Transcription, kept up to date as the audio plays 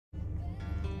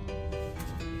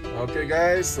Oke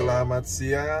guys, selamat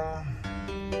siang.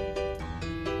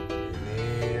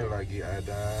 Ini lagi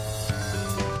ada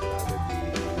di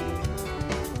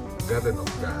Garden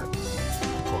of God,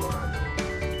 Colorado.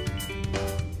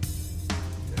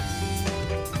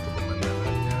 Jadi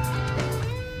pemandangannya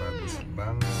bagus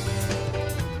banget.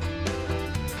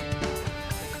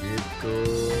 Gitu.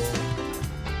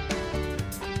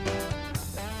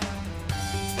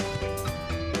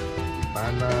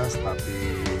 Panas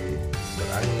tapi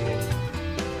berangin,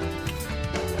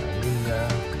 ada anginnya.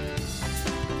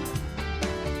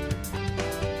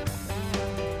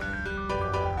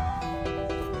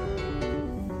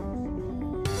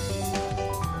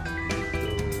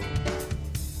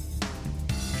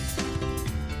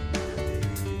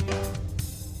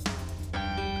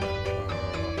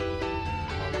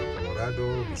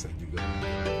 Colorado bisa juga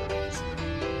di sini.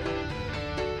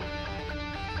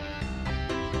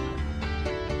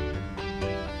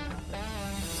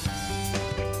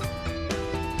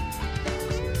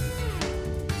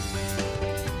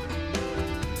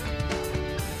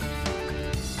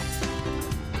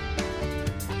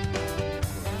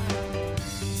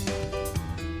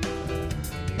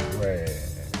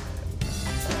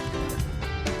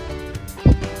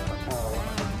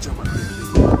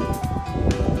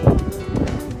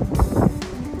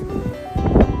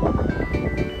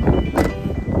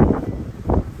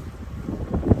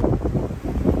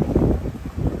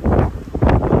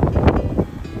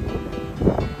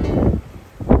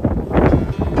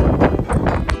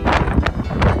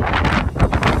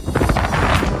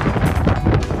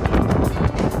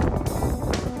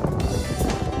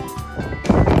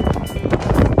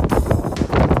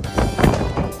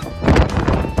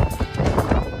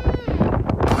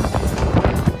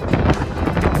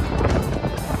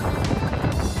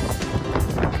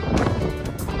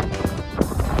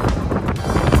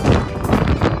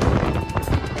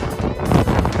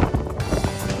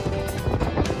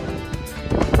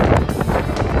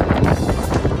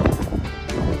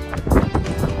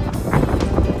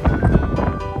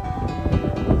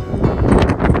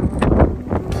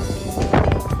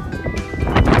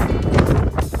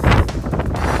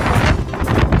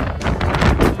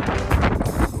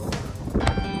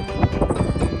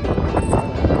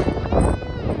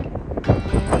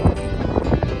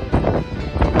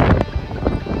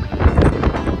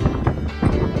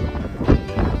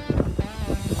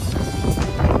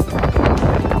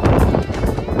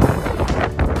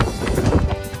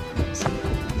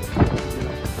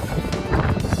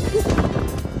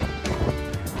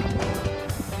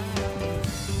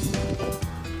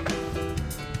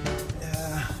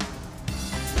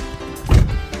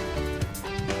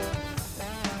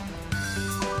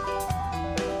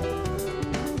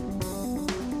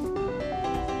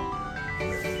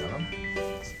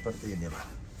 Seperti inilah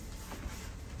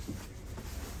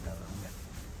dalamnya.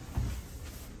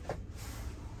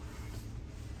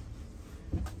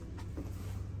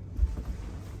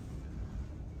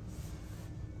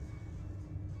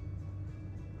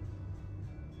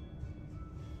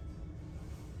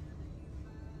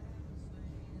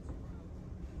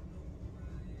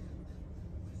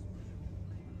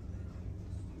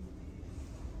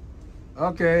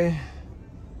 Oke,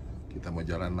 kita mau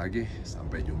jalan lagi.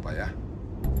 Sampai jumpa ya.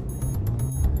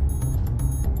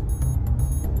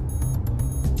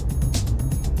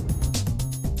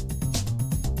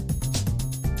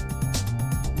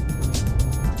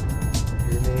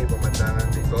 Ini pemandangan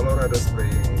di Colorado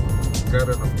Springs,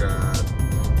 Garden of God.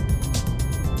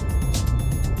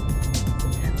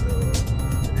 Begitu.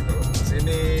 Jadi kalau ke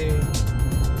sini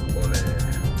boleh.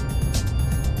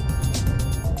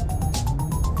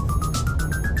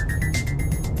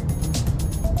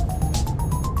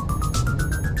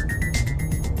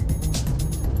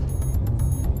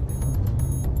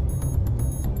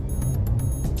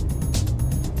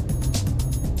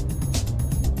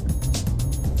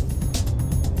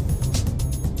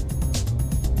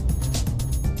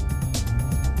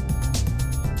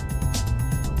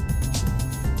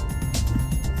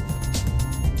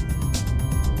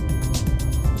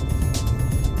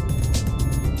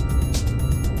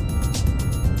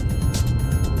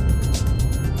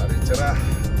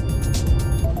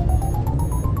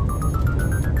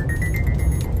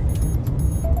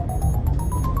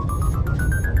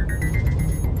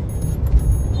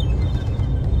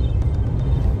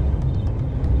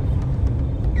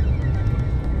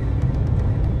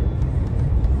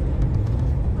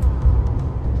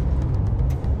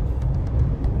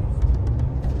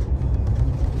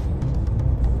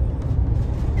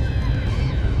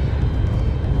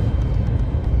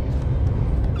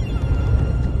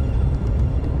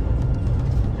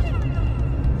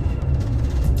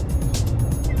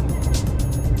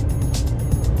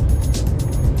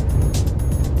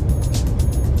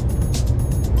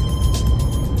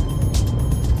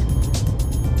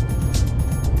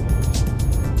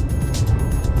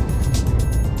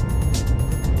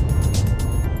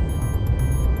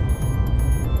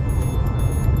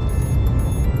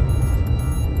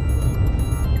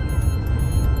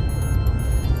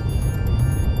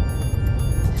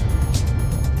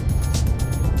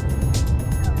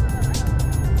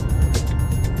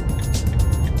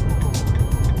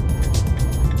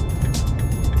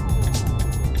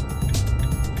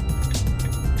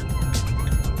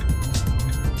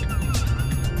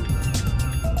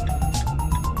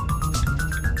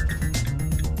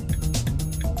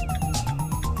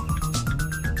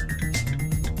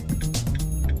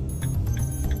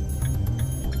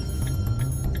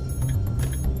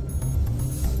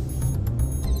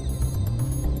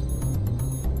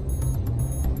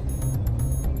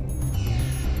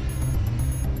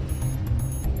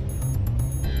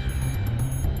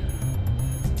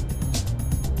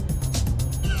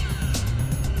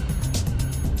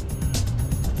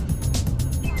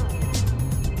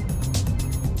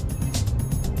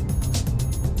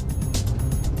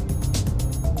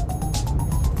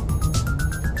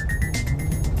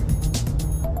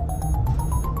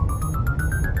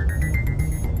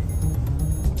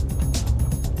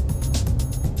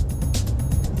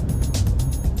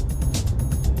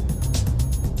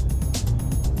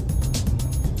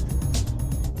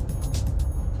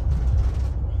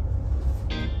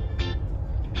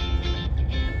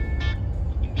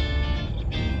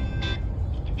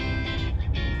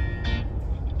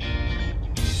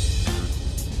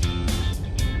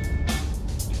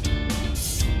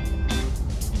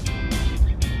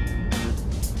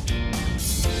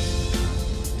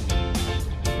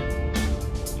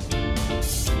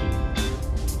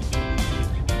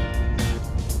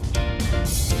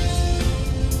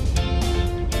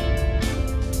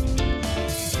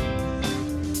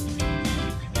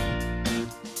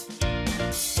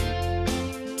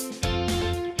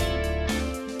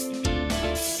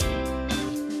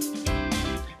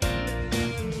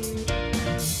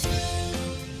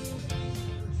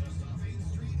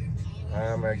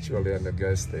 actually on the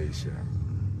gas station.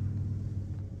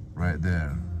 Right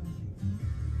there.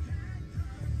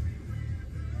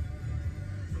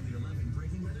 From the 11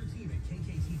 breaking weather team at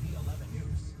KKTV 11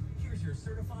 News, here's your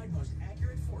certified most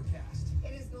accurate forecast.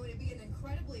 It is going to be an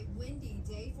incredibly windy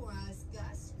day for us.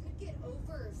 Gusts could get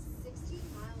over 60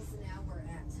 miles an hour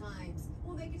at times.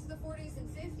 We'll make it to the 40s and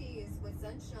 50s with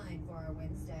sunshine for our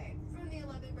Wednesday. From the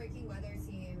 11 breaking weather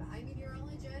team, I'm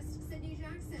meteorologist Sydney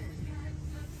Jackson.